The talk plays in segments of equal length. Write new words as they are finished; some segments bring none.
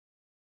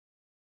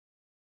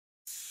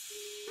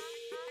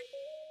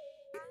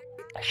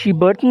She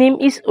birth name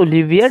is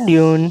Olivia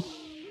Dunne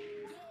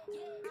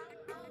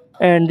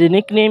and the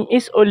nickname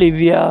is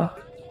Olivia.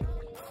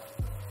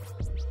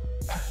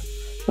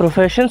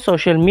 Profession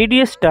social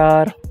media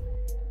star.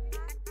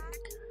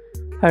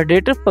 Her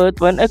date of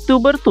birth 1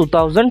 October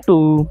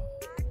 2002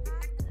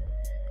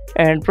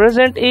 and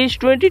present age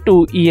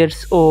 22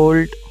 years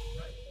old.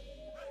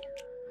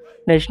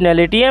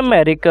 Nationality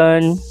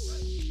American.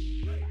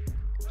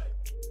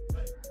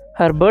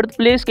 Her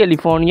birthplace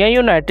California,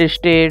 United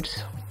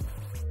States.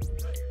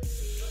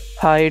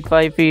 Height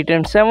 5 feet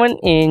and 7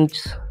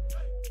 inches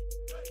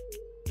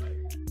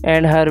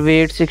and her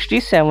weight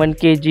 67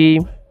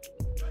 kg.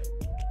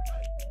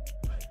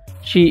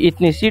 She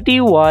ethnicity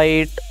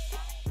white.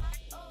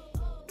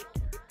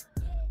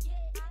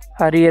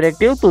 Her year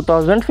active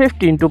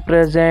 2015 to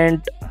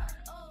present.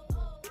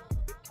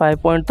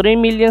 5.3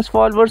 million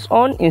followers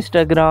on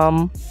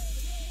Instagram.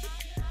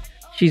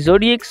 She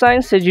zodiac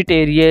sign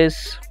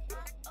Sagittarius.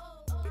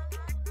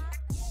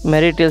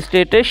 Marital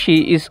status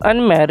she is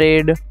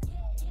unmarried.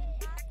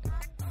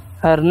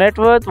 Her net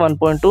worth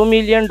 $1.2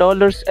 million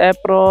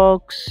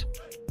approx.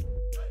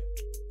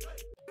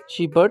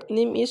 She birth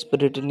name is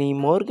Brittany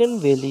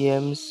Morgan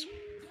Williams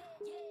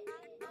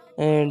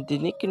and the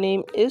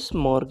nickname is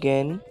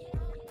Morgan.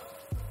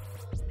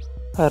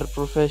 Her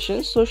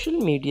profession social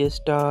media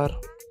star.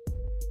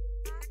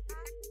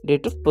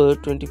 Date of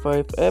birth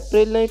 25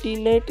 April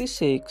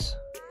 1996.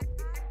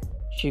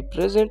 She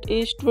present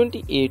age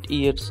 28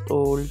 years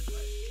old.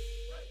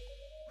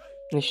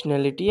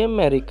 Nationality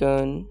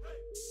American.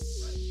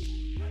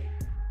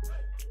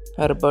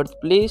 Her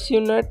birthplace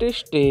United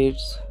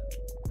States.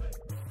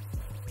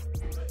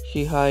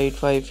 She height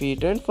 5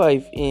 feet and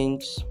 5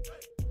 inches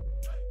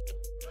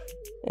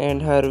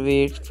and her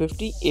weight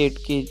 58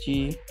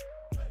 kg.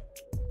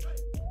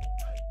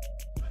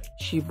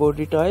 She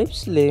body type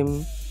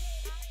slim.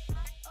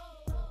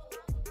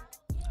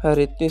 Her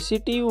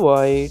ethnicity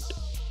white.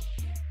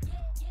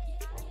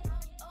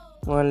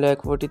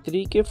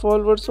 1,43,000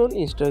 followers on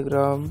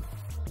Instagram.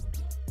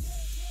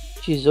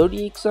 She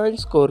zodiac sign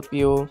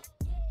Scorpio.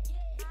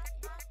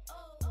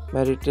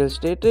 Marital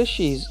status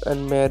she is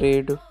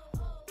unmarried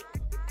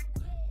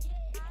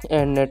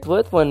and net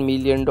worth $1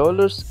 million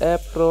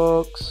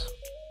approx.